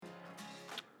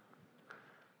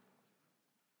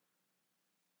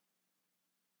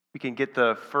You can get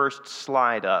the first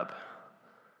slide up.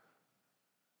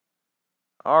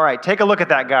 All right, take a look at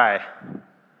that guy.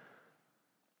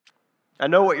 I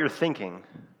know what you're thinking.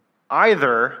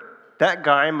 Either that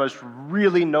guy must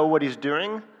really know what he's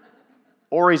doing,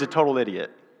 or he's a total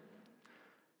idiot.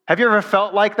 Have you ever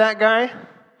felt like that guy?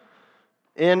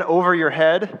 In over your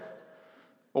head,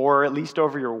 or at least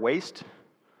over your waist?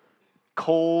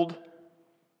 Cold,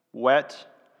 wet,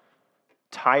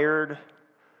 tired,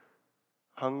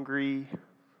 hungry,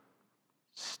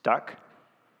 stuck?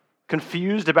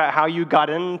 Confused about how you got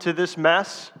into this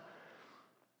mess?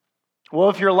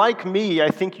 Well, if you're like me, I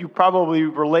think you probably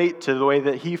relate to the way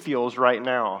that he feels right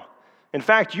now. In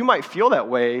fact, you might feel that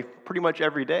way pretty much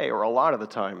every day or a lot of the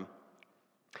time.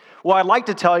 Well, I'd like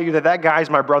to tell you that that guy's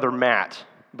my brother Matt,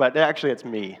 but actually it's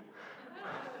me.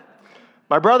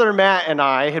 My brother Matt and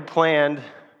I had planned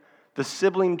the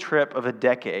sibling trip of a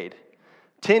decade.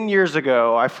 10 years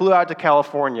ago, I flew out to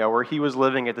California, where he was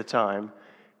living at the time.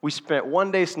 We spent 1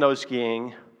 day snow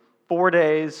skiing, 4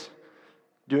 days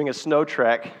doing a snow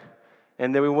trek,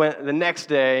 and then we went the next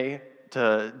day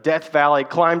to Death Valley,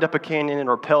 climbed up a canyon, and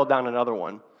rappelled down another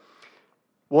one.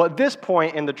 Well, at this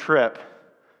point in the trip,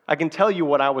 I can tell you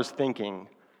what I was thinking.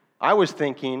 I was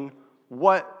thinking,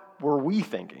 what were we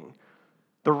thinking?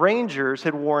 The rangers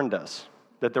had warned us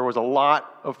that there was a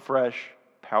lot of fresh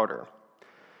powder,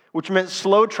 which meant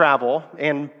slow travel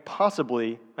and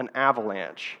possibly an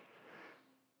avalanche.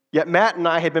 Yet Matt and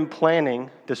I had been planning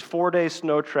this 4-day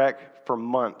snow trek for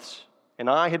months, and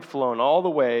I had flown all the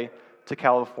way to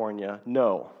California.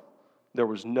 No, there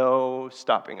was no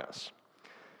stopping us.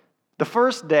 The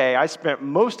first day, I spent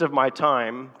most of my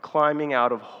time climbing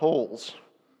out of holes,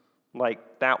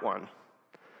 like that one.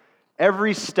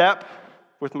 Every step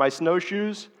with my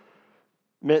snowshoes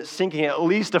meant sinking at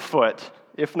least a foot,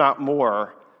 if not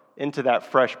more, into that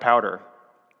fresh powder.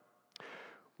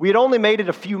 We had only made it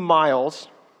a few miles,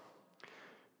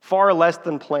 far less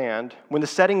than planned, when the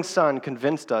setting sun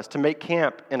convinced us to make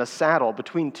camp in a saddle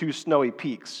between two snowy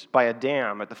peaks by a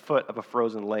dam at the foot of a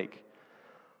frozen lake.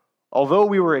 Although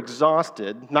we were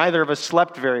exhausted, neither of us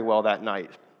slept very well that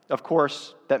night. Of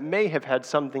course, that may have had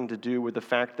something to do with the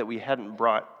fact that we hadn't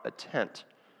brought a tent.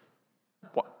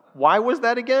 Why was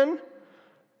that again?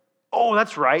 Oh,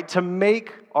 that's right, to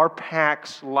make our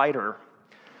packs lighter.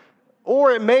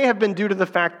 Or it may have been due to the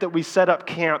fact that we set up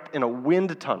camp in a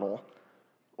wind tunnel,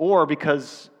 or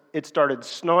because it started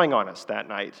snowing on us that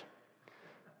night.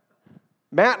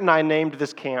 Matt and I named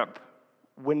this camp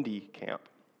Windy Camp.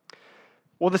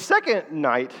 Well, the second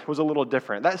night was a little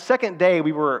different. That second day,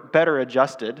 we were better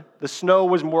adjusted. The snow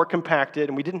was more compacted,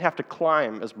 and we didn't have to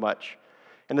climb as much.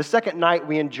 And the second night,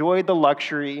 we enjoyed the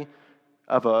luxury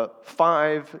of a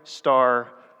 5-star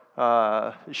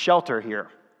shelter here.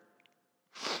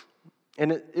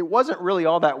 And it wasn't really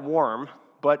all that warm,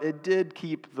 but it did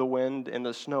keep the wind and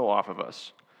the snow off of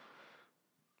us.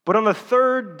 But on the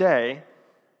third day,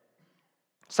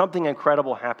 something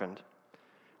incredible happened.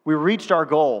 We reached our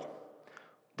goal,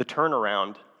 the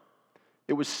turnaround.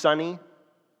 It was sunny,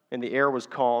 and the air was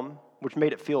calm, which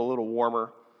made it feel a little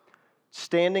warmer.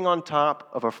 Standing on top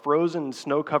of a frozen,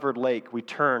 snow-covered lake, we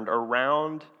turned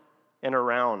around and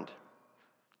around,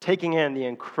 taking in the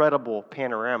incredible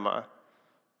panorama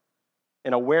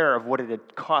and aware of what it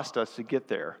had cost us to get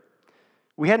there.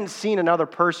 We hadn't seen another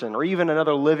person or even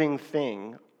another living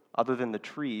thing other than the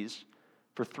trees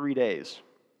for 3 days.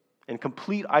 In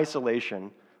complete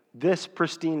isolation, this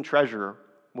pristine treasure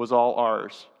was all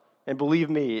ours. And believe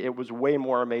me, it was way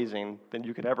more amazing than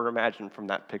you could ever imagine from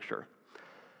that picture.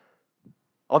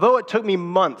 Although it took me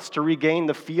months to regain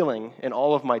the feeling in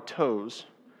all of my toes,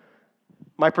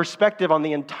 my perspective on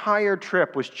the entire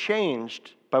trip was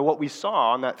changed by what we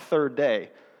saw on that third day.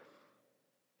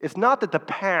 It's not that the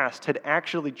past had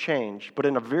actually changed, but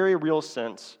in a very real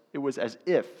sense, it was as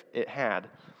if it had.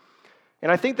 And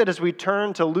I think that as we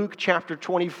turn to Luke chapter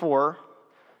 24,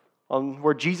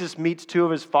 where Jesus meets two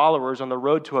of his followers on the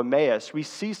road to Emmaus, we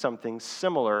see something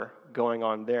similar going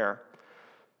on there.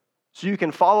 So you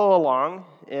can follow along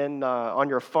on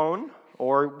your phone,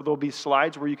 or there'll be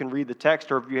slides where you can read the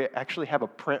text, or if you actually have a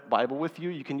print Bible with you,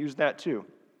 you can use that too.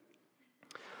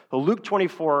 So Luke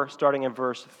 24, starting in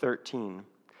verse 13.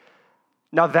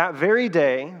 Now that very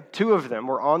day, 2 of them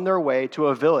were on their way to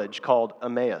a village called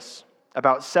Emmaus,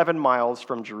 about 7 miles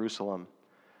from Jerusalem.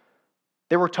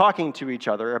 They were talking to each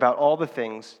other about all the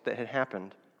things that had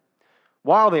happened.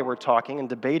 While they were talking and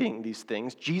debating these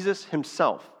things, Jesus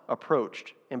himself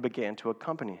approached and began to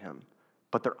accompany him,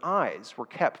 but their eyes were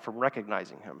kept from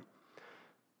recognizing him.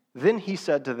 Then he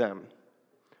said to them,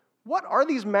 "What are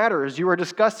these matters you are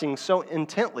discussing so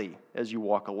intently as you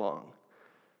walk along?"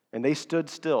 and they stood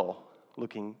still,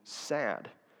 looking sad.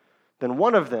 Then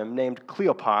one of them, named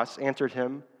Cleopas, answered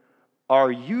him,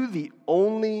 "Are you the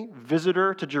only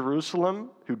visitor to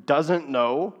Jerusalem who doesn't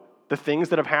know the things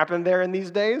that have happened there in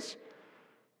these days?"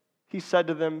 He said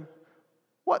to them,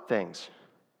 "What things?"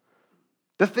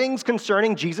 "The things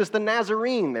concerning Jesus the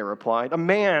Nazarene," they replied, "a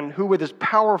man who with his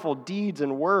powerful deeds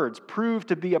and words proved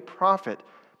to be a prophet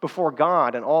before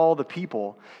God and all the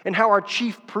people, and how our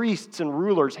chief priests and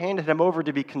rulers handed him over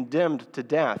to be condemned to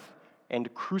death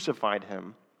and crucified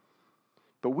him.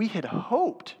 But we had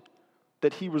hoped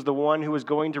that he was the one who was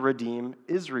going to redeem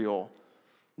Israel.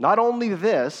 Not only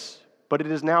this, but it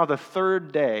is now the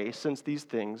third day since these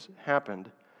things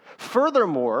happened.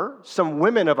 Furthermore, some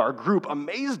women of our group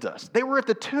amazed us. They were at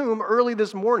the tomb early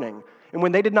this morning, and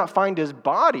when they did not find his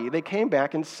body, they came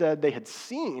back and said they had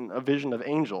seen a vision of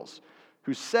angels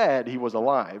who said he was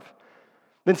alive.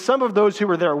 Then some of those who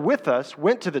were there with us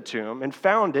went to the tomb and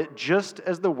found it just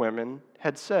as the women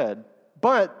had said,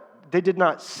 but they did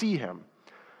not see him."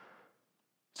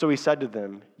 So he said to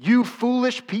them, "You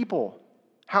foolish people,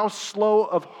 how slow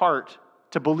of heart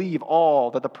to believe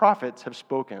all that the prophets have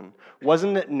spoken.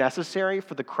 Wasn't it necessary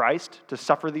for the Christ to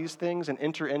suffer these things and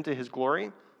enter into his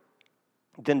glory?"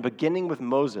 Then beginning with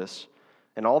Moses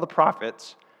and all the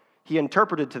prophets, he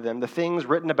interpreted to them the things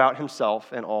written about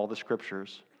himself in all the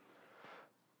scriptures.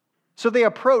 So they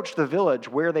approached the village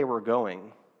where they were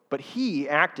going, but he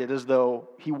acted as though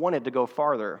he wanted to go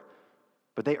farther.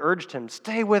 But they urged him,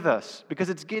 "Stay with us, because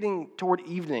it's getting toward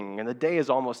evening and the day is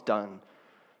almost done."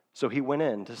 So he went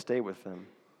in to stay with them.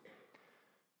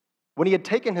 When he had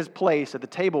taken his place at the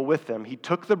table with them, he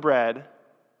took the bread,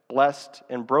 blessed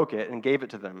and broke it, and gave it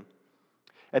to them.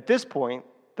 At this point,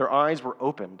 their eyes were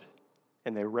opened,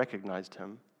 and they recognized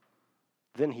him.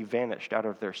 Then he vanished out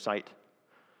of their sight.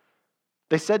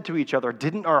 They said to each other,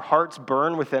 "Didn't our hearts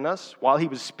burn within us while he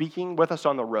was speaking with us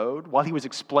on the road, while he was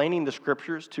explaining the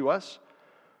scriptures to us?"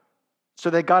 So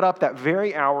they got up that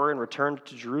very hour and returned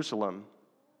to Jerusalem.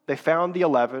 They found the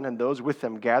 11 and those with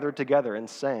them gathered together and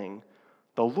saying,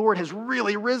 "The Lord has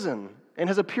really risen and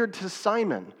has appeared to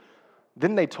Simon."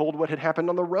 Then they told what had happened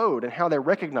on the road and how they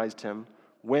recognized him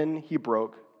when he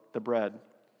broke the bread.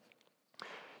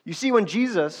 You see, when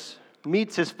Jesus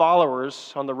meets his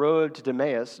followers on the road to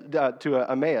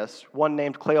Emmaus, one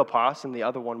named Cleopas and the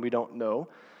other one we don't know,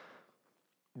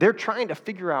 they're trying to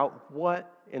figure out what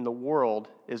in the world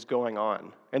is going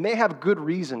on. And they have good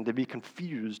reason to be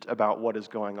confused about what is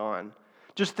going on.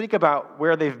 Just think about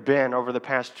where they've been over the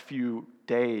past few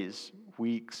days,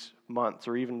 weeks, months,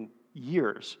 or even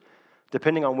years,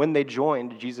 depending on when they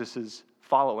joined Jesus'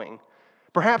 following.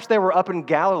 Perhaps they were up in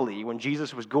Galilee when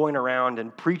Jesus was going around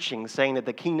and preaching, saying that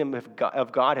the kingdom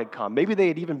of God had come. Maybe they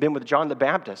had even been with John the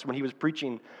Baptist when he was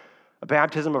preaching a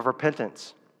baptism of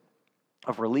repentance,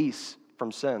 of release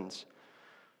from sins.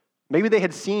 Maybe they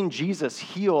had seen Jesus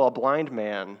heal a blind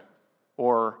man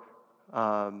or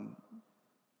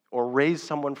raise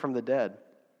someone from the dead.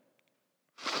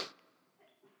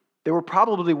 They were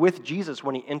probably with Jesus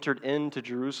when he entered into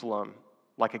Jerusalem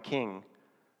like a king.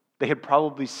 They had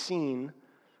probably seen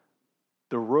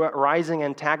the rising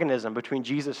antagonism between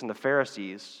Jesus and the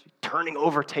Pharisees, turning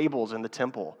over tables in the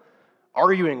temple,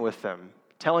 arguing with them,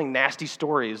 telling nasty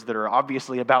stories that are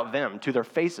obviously about them to their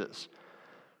faces.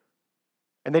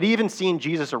 And they'd even seen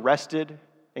Jesus arrested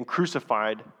and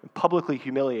crucified and publicly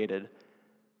humiliated.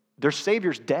 Their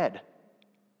Savior's dead.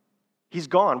 He's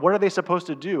gone. What are they supposed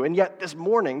to do? And yet this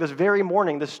very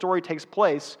morning, this story takes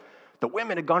place. The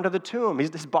women had gone to the tomb.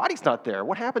 His body's not there.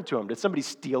 What happened to him? Did somebody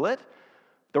steal it?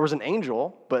 There was an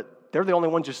angel, but they're the only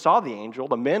ones who saw the angel.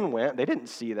 The men went. They didn't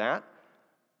see that.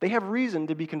 They have reason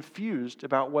to be confused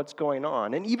about what's going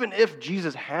on. And even if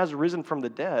Jesus has risen from the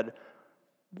dead,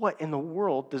 what in the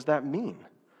world does that mean?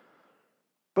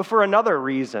 But for another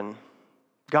reason,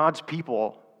 God's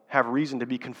people have reason to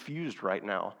be confused right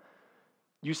now.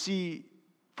 You see,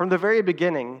 from the very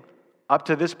beginning up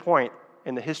to this point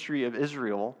in the history of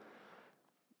Israel,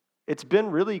 it's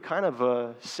been really kind of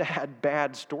a sad,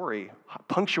 bad story,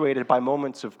 punctuated by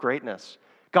moments of greatness.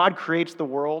 God creates the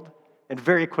world, and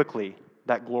very quickly,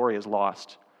 that glory is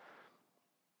lost.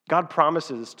 God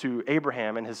promises to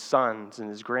Abraham and his sons and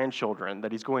his grandchildren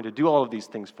that he's going to do all of these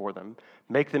things for them,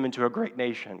 make them into a great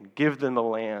nation, give them the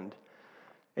land.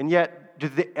 And yet,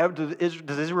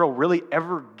 does Israel really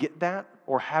ever get that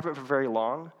or have it for very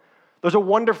long? There's a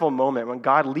wonderful moment when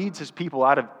God leads his people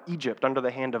out of Egypt under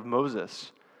the hand of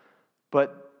Moses.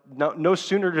 But no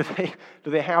sooner do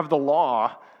they have the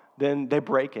law than they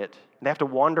break it. They have to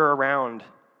wander around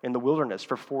in the wilderness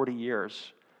for 40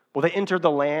 years. Well, they enter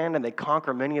the land and they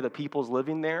conquer many of the peoples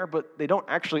living there, but they don't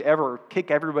actually ever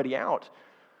kick everybody out.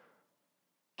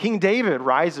 King David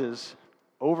rises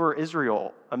over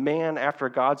Israel, a man after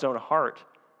God's own heart,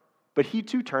 but he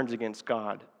too turns against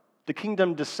God. The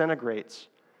kingdom disintegrates.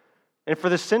 And for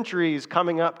the centuries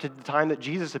coming up to the time that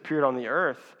Jesus appeared on the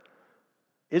earth,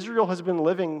 Israel has been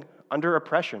living under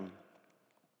oppression.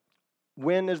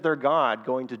 When is their God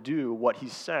going to do what he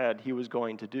said he was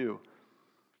going to do?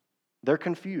 They're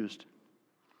confused.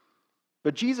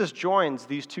 But Jesus joins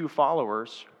these two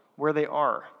followers where they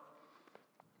are.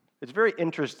 It's very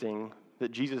interesting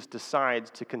that Jesus decides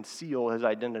to conceal his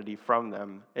identity from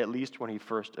them, at least when he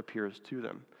first appears to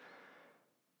them.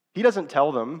 He doesn't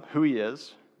tell them who he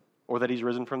is or that he's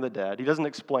risen from the dead. He doesn't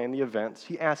explain the events.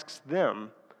 He asks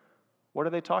them, what are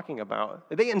they talking about?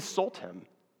 They insult him.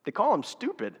 They call him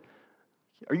stupid.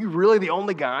 Are you really the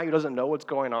only guy who doesn't know what's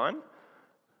going on?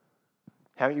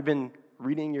 Haven't you been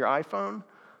reading your iPhone?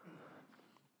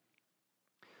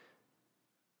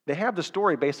 They have the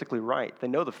story basically right. They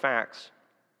know the facts.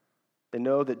 They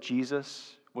know that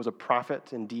Jesus was a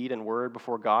prophet in deed and word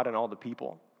before God and all the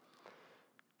people.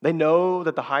 They know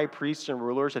that the high priests and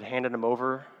rulers had handed him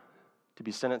over to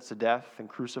be sentenced to death and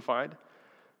crucified.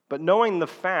 But knowing the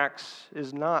facts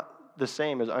is not the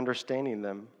same as understanding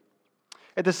them.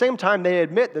 At the same time, they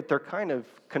admit that they're kind of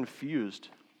confused.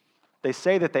 They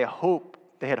say that they had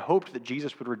hoped that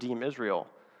Jesus would redeem Israel.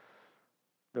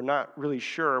 They're not really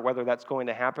sure whether that's going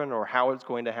to happen or how it's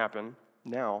going to happen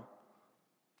now.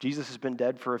 Jesus has been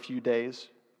dead for a few days.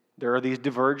 There are these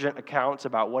divergent accounts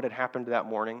about what had happened that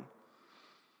morning.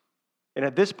 And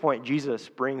at this point, Jesus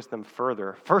brings them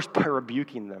further, first by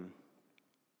rebuking them.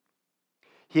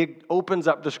 He opens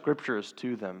up the scriptures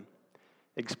to them,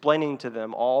 explaining to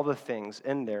them all the things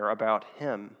in there about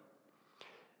him.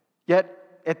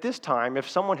 Yet, at this time, if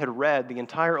someone had read the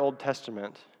entire Old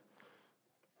Testament,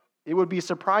 it would be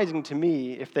surprising to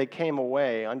me if they came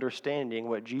away understanding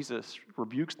what Jesus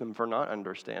rebukes them for not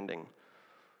understanding.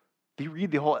 Do you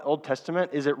read the whole Old Testament?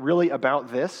 Is it really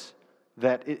about this,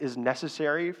 that it is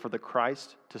necessary for the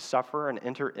Christ to suffer and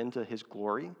enter into his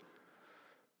glory?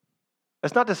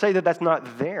 That's not to say that that's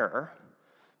not there,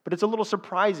 but it's a little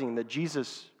surprising that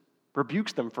Jesus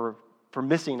rebukes them for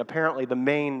missing, apparently, the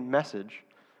main message.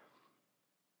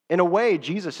 In a way,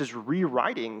 Jesus is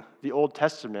rewriting the Old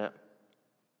Testament,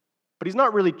 but he's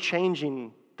not really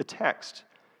changing the text.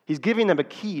 He's giving them a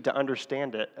key to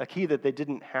understand it, a key that they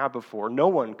didn't have before. No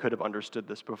one could have understood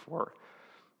this before.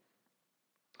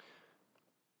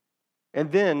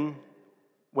 And then,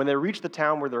 when they reach the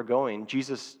town where they're going,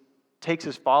 Jesus takes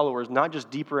his followers not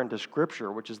just deeper into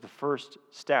Scripture, which is the first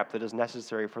step that is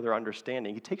necessary for their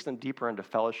understanding. He takes them deeper into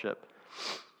fellowship.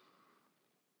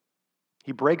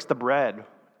 He breaks the bread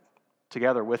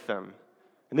together with them.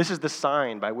 And this is the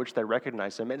sign by which they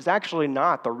recognize him. It's actually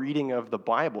not the reading of the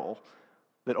Bible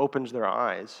that opens their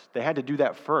eyes. They had to do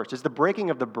that first. It's the breaking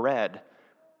of the bread,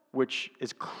 which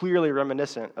is clearly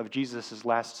reminiscent of Jesus'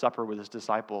 Last Supper with his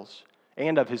disciples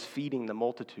and of his feeding the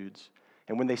multitudes.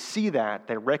 And when they see that,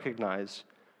 they recognize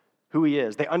who he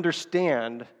is. They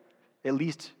understand, at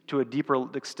least to a deeper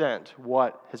extent,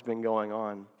 what has been going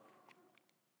on.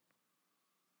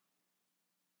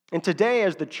 And today,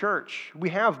 as the church, we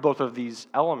have both of these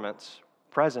elements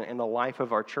present in the life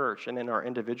of our church and in our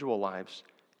individual lives.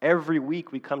 Every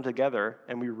week we come together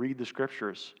and we read the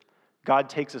scriptures. God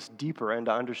takes us deeper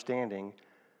into understanding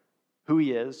who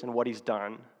he is and what he's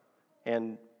done,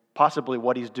 and possibly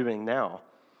what he's doing now.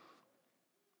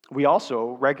 We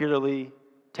also regularly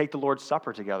take the Lord's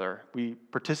Supper together. We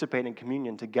participate in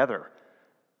communion together.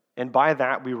 And by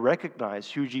that, we recognize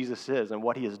who Jesus is and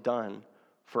what he has done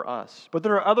for us. But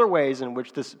there are other ways in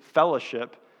which this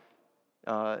fellowship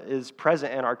is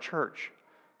present in our church,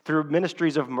 through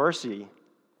ministries of mercy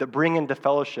that bring into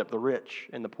fellowship the rich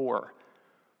and the poor,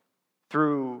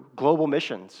 through global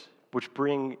missions, which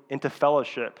bring into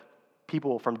fellowship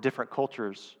people from different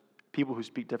cultures, people who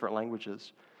speak different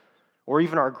languages, or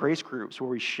even our grace groups where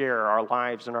we share our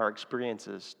lives and our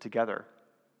experiences together.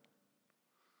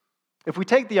 If we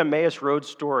take the Emmaus Road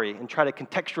story and try to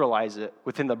contextualize it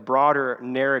within the broader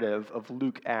narrative of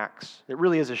Luke Acts, it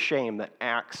really is a shame that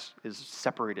Acts is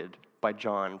separated by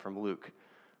John from Luke.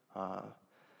 I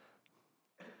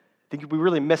think we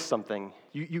really miss something.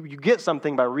 You get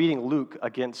something by reading Luke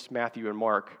against Matthew and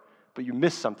Mark, but you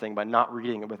miss something by not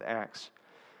reading it with Acts.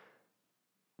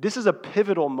 This is a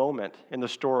pivotal moment in the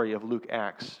story of Luke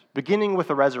Acts, beginning with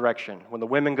the resurrection, when the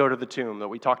women go to the tomb that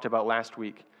we talked about last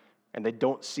week, and they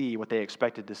don't see what they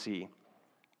expected to see.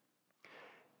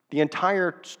 The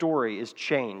entire story is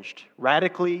changed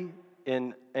radically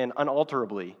and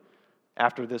unalterably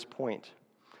after this point.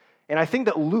 And I think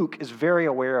that Luke is very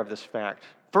aware of this fact.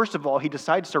 First of all, he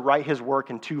decides to write his work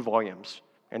in 2 volumes.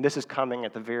 And this is coming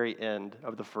at the very end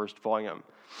of the first volume.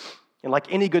 And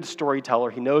like any good storyteller,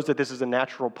 he knows that this is a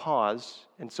natural pause,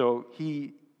 and so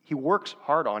he works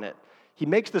hard on it. He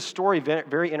makes the story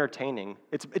very entertaining.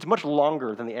 It's much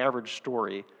longer than the average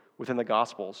story within the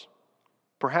Gospels.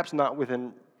 Perhaps not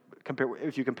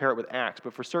if you compare it with Acts,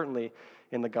 but for certainly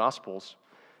in the Gospels.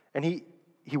 And he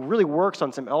really works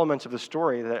on some elements of the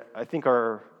story that I think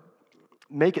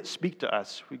make it speak to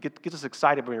us. It gets us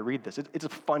excited when we read this. It's a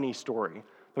funny story.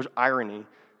 There's irony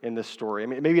in this story. I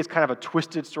mean, maybe it's kind of a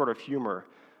twisted sort of humor,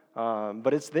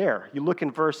 but it's there. You look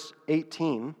in verse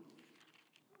 18,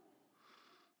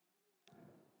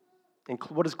 and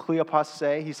what does Cleopas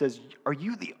say? He says, "Are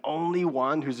you the only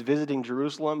one who's visiting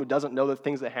Jerusalem who doesn't know the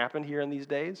things that happen here in these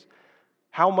days?"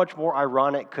 How much more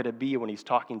ironic could it be when he's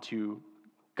talking to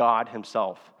God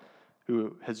himself,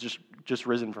 who has just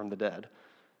risen from the dead?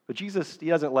 But Jesus, he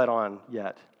doesn't let on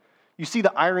yet. You see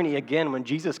the irony again when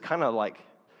Jesus kind of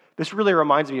this really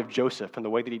reminds me of Joseph and the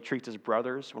way that he treats his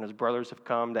brothers when his brothers have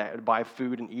come to buy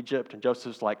food in Egypt, and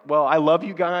Joseph's like, "Well, I love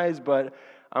you guys, but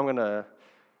I'm gonna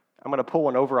pull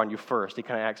one over on you first." He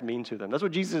kind of acts mean to them. That's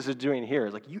what Jesus is doing here.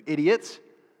 He's like, "You idiots,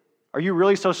 are you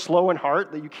really so slow in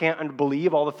heart that you can't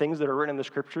believe all the things that are written in the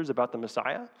scriptures about the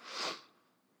Messiah?"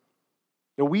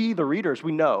 We, the readers,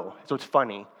 we know, so it's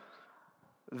funny.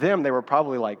 Them, they were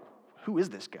probably like, "Who is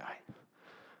this guy?"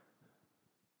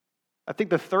 I think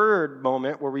the third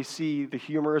moment where we see the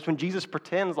humor is when Jesus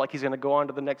pretends like he's going to go on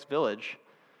to the next village.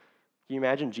 Can you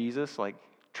imagine Jesus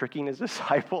tricking his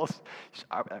disciples?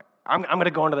 I'm going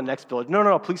to go on to the next village.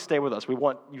 No, please stay with us. We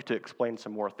want you to explain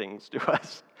some more things to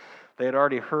us. They had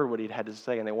already heard what he'd had to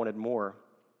say, and they wanted more.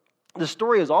 The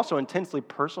story is also intensely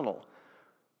personal.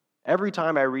 Every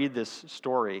time I read this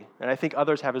story, and I think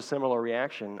others have a similar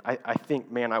reaction, I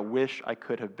think, man, I wish I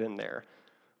could have been there.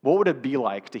 What would it be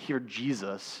like to hear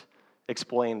Jesus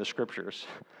explain the scriptures?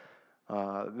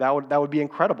 That would be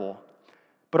incredible.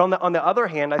 But on the other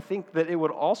hand, I think that it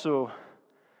would also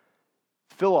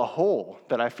fill a hole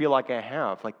that I feel like I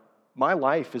have. My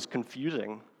life is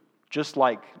confusing, just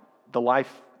like the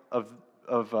life of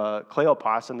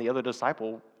Cleopas and the other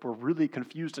disciple were really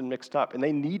confused and mixed up, and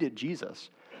they needed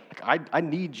Jesus. I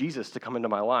need Jesus to come into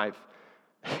my life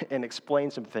and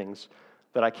explain some things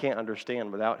that I can't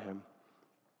understand without him.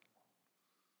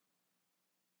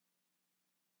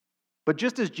 But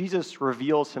just as Jesus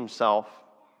reveals himself,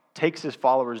 takes his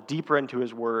followers deeper into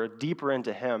his word, deeper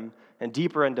into him, and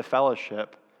deeper into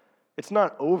fellowship, it's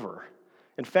not over.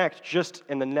 In fact, just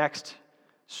in the next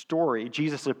story,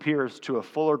 Jesus appears to a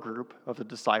fuller group of the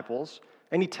disciples,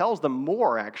 and he tells them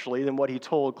more, actually, than what he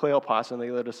told Cleopas and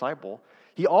the other disciple.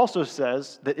 He also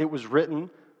says that it was written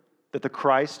that the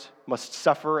Christ must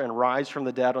suffer and rise from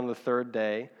the dead on the third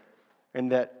day,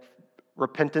 and that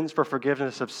repentance for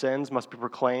forgiveness of sins must be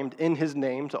proclaimed in his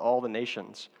name to all the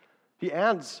nations. He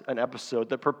adds an episode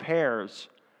that prepares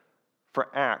for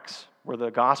Acts, where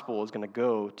the gospel is going to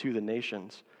go to the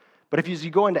nations. But as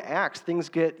you go into Acts, things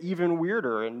get even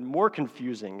weirder and more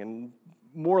confusing, and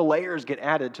more layers get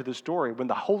added to the story when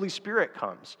the Holy Spirit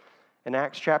comes in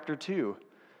Acts chapter 2.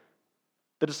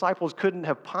 The disciples couldn't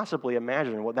have possibly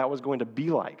imagined what that was going to be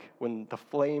like when the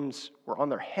flames were on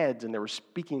their heads and they were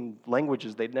speaking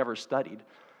languages they'd never studied.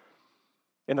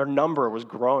 And their number was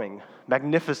growing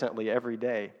magnificently every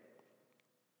day.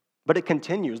 But it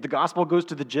continues. The gospel goes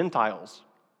to the Gentiles.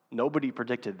 Nobody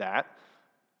predicted that.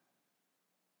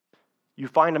 You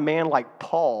find a man like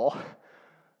Paul,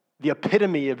 the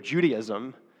epitome of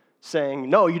Judaism, saying,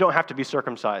 "No, you don't have to be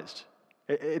circumcised."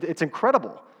 It's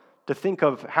incredible to think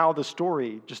of how the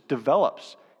story just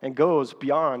develops and goes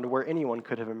beyond where anyone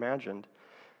could have imagined.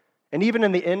 And even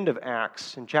in the end of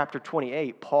Acts, in chapter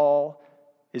 28, Paul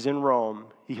is in Rome.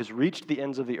 He has reached the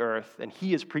ends of the earth, and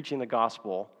he is preaching the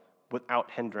gospel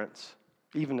without hindrance,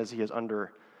 even as he is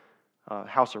under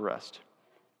house arrest.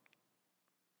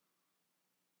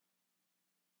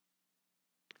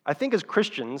 I think as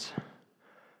Christians,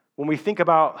 when we think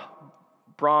about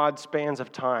broad spans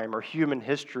of time or human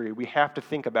history, we have to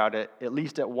think about it, at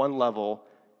least at one level,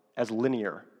 as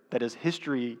linear. That is,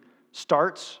 history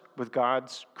starts with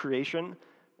God's creation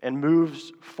and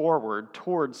moves forward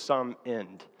towards some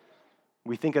end.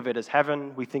 We think of it as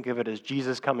heaven. We think of it as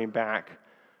Jesus coming back.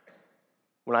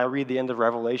 When I read the end of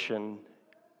Revelation,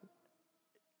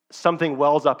 something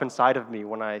wells up inside of me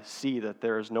when I see that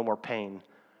there is no more pain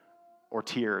or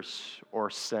tears or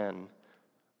sin.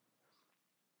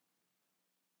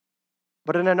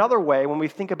 But in another way, when we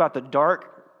think about the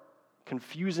dark,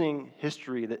 confusing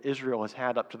history that Israel has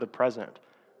had up to the present,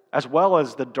 as well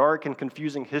as the dark and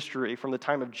confusing history from the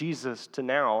time of Jesus to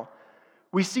now,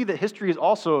 we see that history is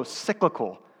also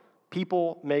cyclical.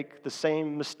 People make the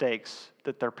same mistakes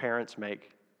that their parents make.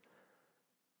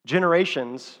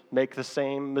 Generations make the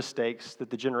same mistakes that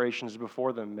the generations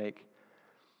before them make.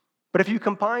 But if you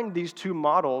combine these two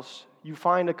models, you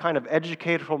find a kind of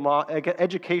educational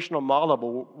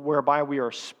model whereby we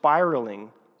are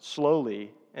spiraling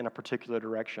slowly in a particular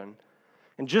direction.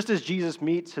 And just as Jesus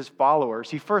meets his followers,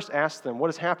 he first asks them, what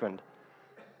has happened?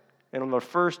 And on the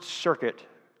first circuit,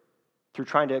 through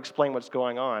trying to explain what's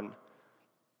going on,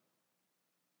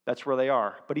 that's where they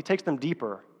are. But he takes them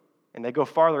deeper, and they go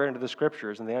farther into the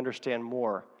scriptures, and they understand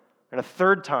more. And a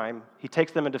third time, he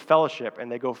takes them into fellowship,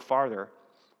 and they go farther.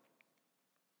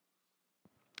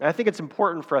 And I think it's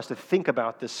important for us to think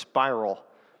about this spiral,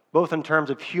 both in terms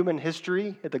of human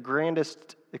history at the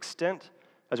grandest extent,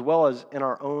 as well as in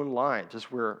our own lives,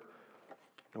 as we're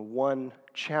one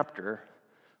chapter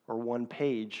or one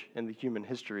page in the human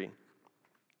history.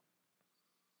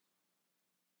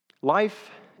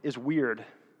 Life is weird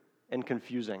and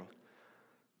confusing.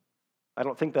 I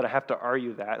don't think that I have to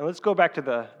argue that. And let's go back to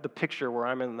the picture where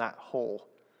I'm in that hole.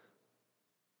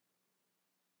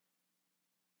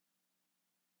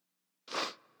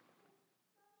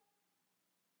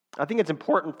 I think it's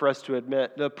important for us to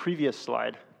admit, the previous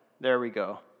slide, there we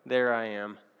go. There I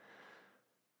am.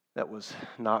 That was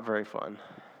not very fun.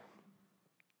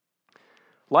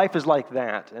 Life is like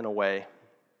that in a way.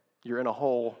 You're in a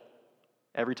hole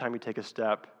every time you take a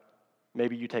step.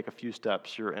 Maybe you take a few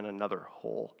steps, you're in another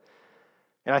hole.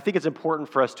 And I think it's important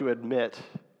for us to admit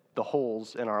the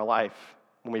holes in our life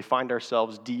when we find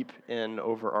ourselves deep in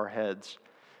over our heads.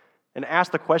 And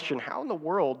ask the question, how in the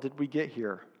world did we get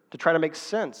here? To try to make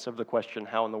sense of the question,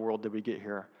 how in the world did we get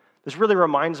here? This really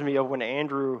reminds me of when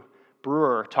Andrew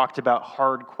Brewer talked about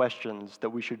hard questions that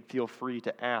we should feel free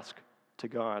to ask to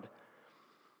God.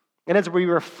 And as we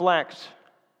reflect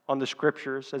on the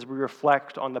scriptures, as we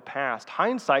reflect on the past,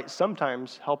 hindsight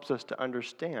sometimes helps us to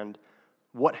understand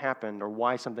what happened or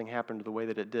why something happened the way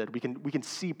that it did. We can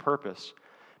see purpose.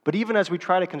 But even as we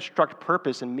try to construct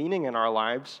purpose and meaning in our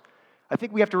lives, I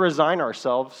think we have to resign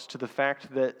ourselves to the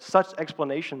fact that such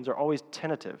explanations are always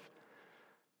tentative.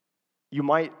 You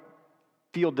might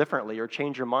feel differently or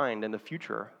change your mind in the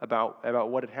future about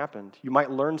what had happened. You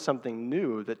might learn something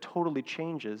new that totally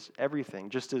changes everything,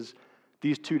 just as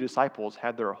these two disciples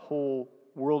had their whole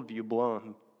worldview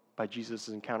blown by Jesus'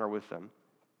 encounter with them.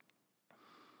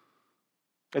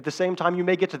 At the same time, you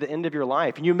may get to the end of your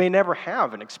life, and you may never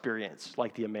have an experience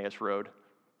like the Emmaus Road.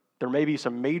 There may be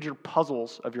some major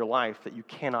puzzles of your life that you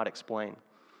cannot explain.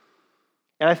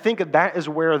 And I think that is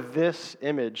where this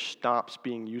image stops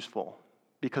being useful,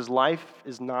 because life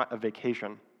is not a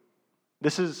vacation.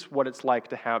 This is what it's like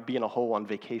to be in a hole on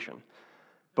vacation.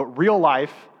 But real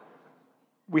life,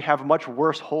 we have much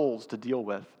worse holes to deal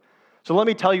with. So let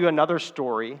me tell you another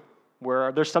story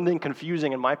where there's something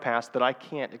confusing in my past that I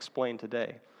can't explain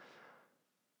today.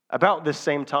 About this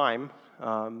same time,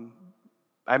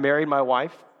 I married my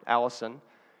wife, Allison,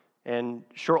 and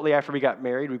shortly after we got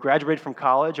married, we graduated from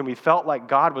college, and we felt like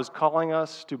God was calling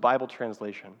us to Bible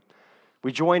translation.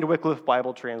 We joined Wycliffe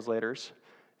Bible Translators,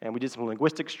 and we did some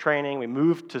linguistics training. We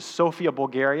moved to Sofia,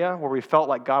 Bulgaria, where we felt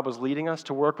like God was leading us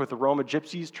to work with the Roma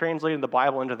Gypsies, translating the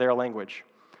Bible into their language,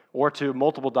 or to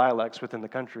multiple dialects within the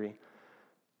country.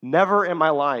 Never in my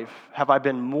life have I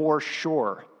been more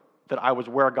sure that I was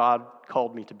where God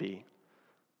called me to be.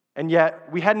 And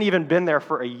yet, we hadn't even been there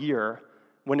for a year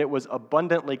when it was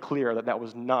abundantly clear that that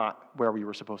was not where we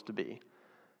were supposed to be.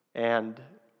 And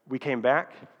we came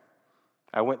back.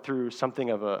 I went through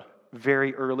something of a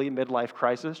very early midlife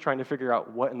crisis, trying to figure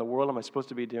out what in the world am I supposed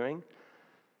to be doing.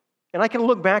 And I can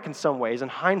look back in some ways, and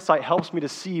hindsight helps me to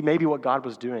see maybe what God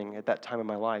was doing at that time in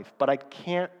my life. But I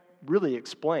can't really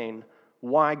explain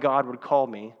why God would call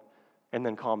me and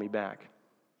then call me back.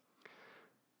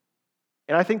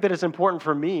 And I think that it's important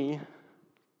for me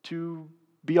to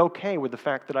be okay with the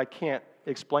fact that I can't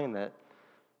explain that.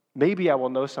 Maybe I will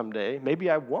know someday, maybe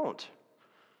I won't.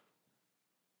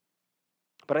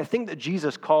 But I think that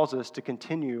Jesus calls us to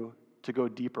continue to go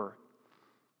deeper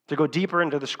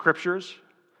into the scriptures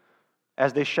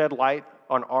as they shed light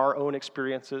on our own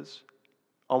experiences,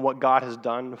 on what God has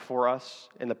done for us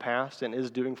in the past and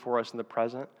is doing for us in the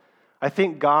present. I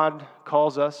think God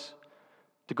calls us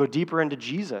to go deeper into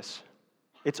Jesus.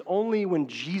 It's only when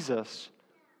Jesus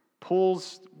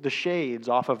pulls the shades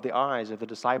off of the eyes of the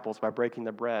disciples by breaking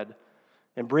the bread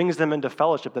and brings them into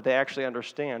fellowship that they actually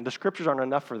understand. The scriptures aren't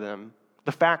enough for them.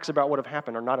 The facts about what have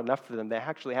happened are not enough for them. They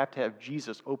actually have to have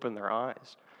Jesus open their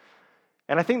eyes.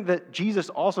 And I think that Jesus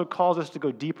also calls us to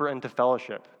go deeper into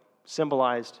fellowship,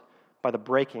 symbolized by the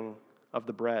breaking of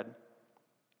the bread.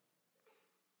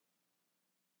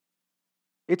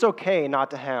 It's okay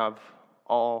not to have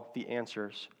all the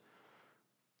answers,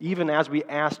 even as we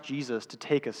ask Jesus to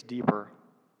take us deeper.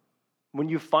 When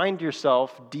you find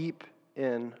yourself deep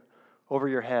in over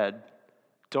your head,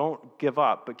 don't give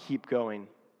up, but keep going.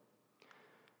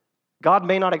 God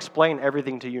may not explain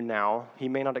everything to you now. He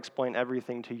may not explain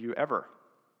everything to you ever.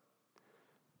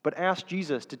 But ask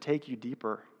Jesus to take you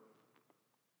deeper.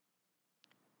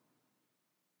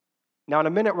 Now, in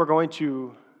a minute, we're going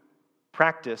to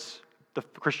practice the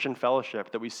Christian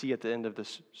fellowship that we see at the end of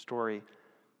this story,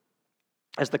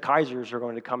 as the Kaisers are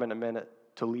going to come in a minute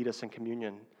to lead us in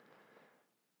communion.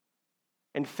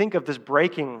 And think of this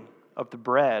breaking of the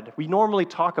bread. We normally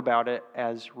talk about it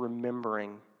as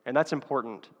remembering, and that's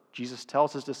important. Jesus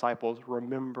tells his disciples,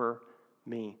 remember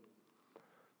me.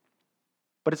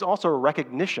 But it's also a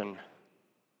recognition.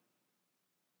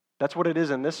 That's what it is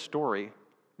in this story.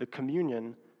 The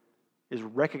communion is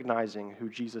recognizing who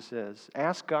Jesus is.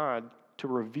 Ask God to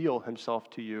reveal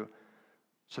himself to you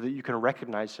so that you can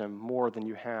recognize him more than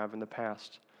you have in the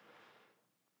past.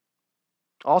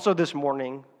 Also this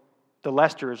morning, the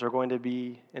Lesters are going to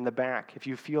be in the back. If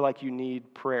you feel like you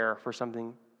need prayer for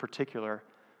something particular,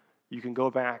 you can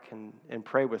go back and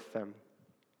pray with them.